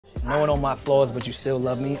Knowing all my flaws, but you still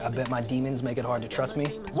love me, I bet my demons make it hard to trust me.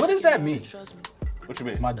 What does that mean? What you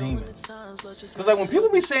mean? My demons. Because like when people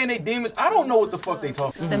be saying they demons, I don't know what the fuck they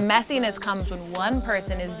talking. The messiness comes when one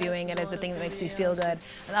person is viewing it as a thing that makes you feel good, and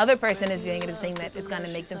the other person is viewing it as a thing that is going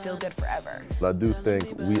to make them feel good forever. I do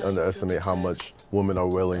think we underestimate how much women are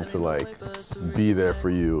willing to like be there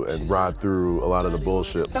for you and ride through a lot of the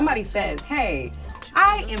bullshit. Somebody says, hey,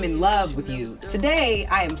 I am in love with you. Today,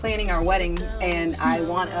 I am planning our wedding and I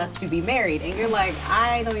want us to be married. And you're like,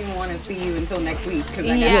 I don't even want to see you until next week because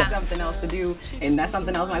I got something else to do and that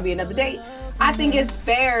something else might be another date. I think it's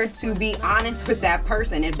fair to be honest with that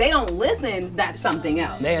person. If they don't listen, that's something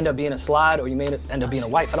else. You may end up being a slide or you may end up being a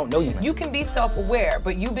wife. I don't know you. You can be self-aware,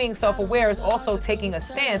 but you being self-aware is also taking a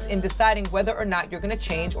stance in deciding whether or not you're going to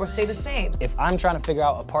change or stay the same. If I'm trying to figure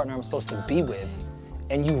out a partner I'm supposed to be with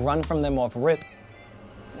and you run from them off rip,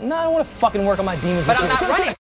 no, I don't want to fucking work on my demons. But I'm not running.